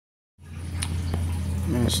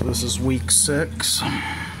Okay, so this is week 6.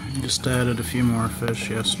 Just added a few more fish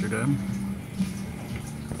yesterday.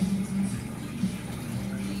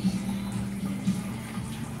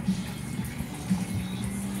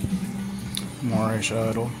 Moorish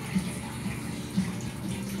idol.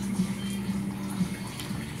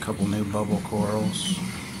 A couple new bubble corals.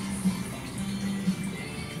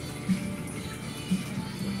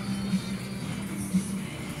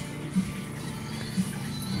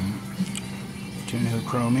 Two new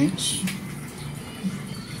chromies.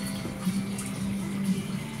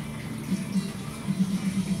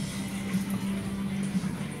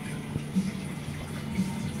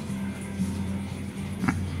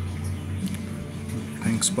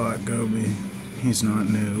 Pink spot goby. He's not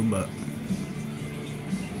new, but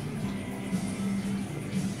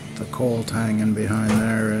the colt hanging behind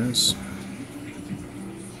there is.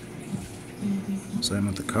 Same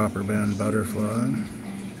with the copper band butterfly.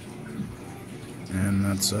 And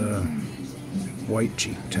that's a white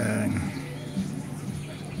cheek tag.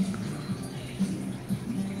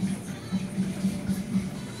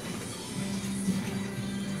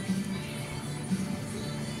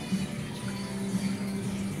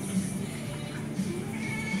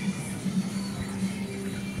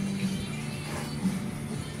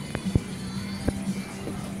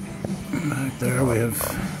 Back there we have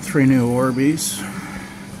 3 new Orbeez.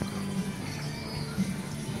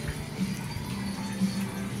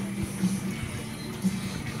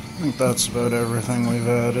 I think that's about everything we've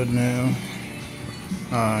added new.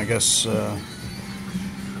 I guess a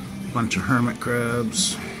bunch of hermit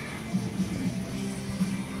crabs.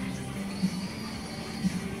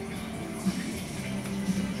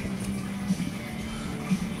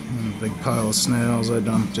 And a big pile of snails I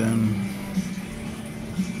dumped in.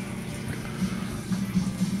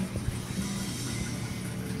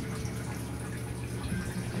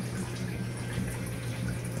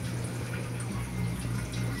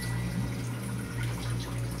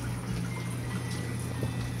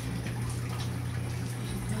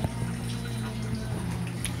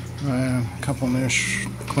 A couple new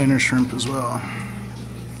cleaner shrimp as well.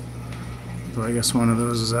 So I guess one of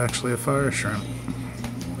those is actually a fire shrimp.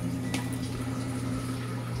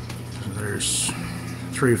 So there's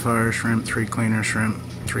 3 fire shrimp, 3 cleaner shrimp,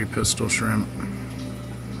 3 pistol shrimp,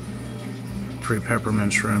 3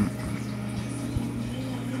 peppermint shrimp.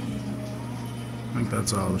 I think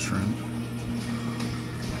that's all the shrimp.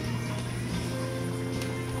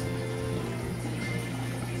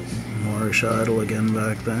 Moorish idol again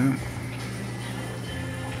back there.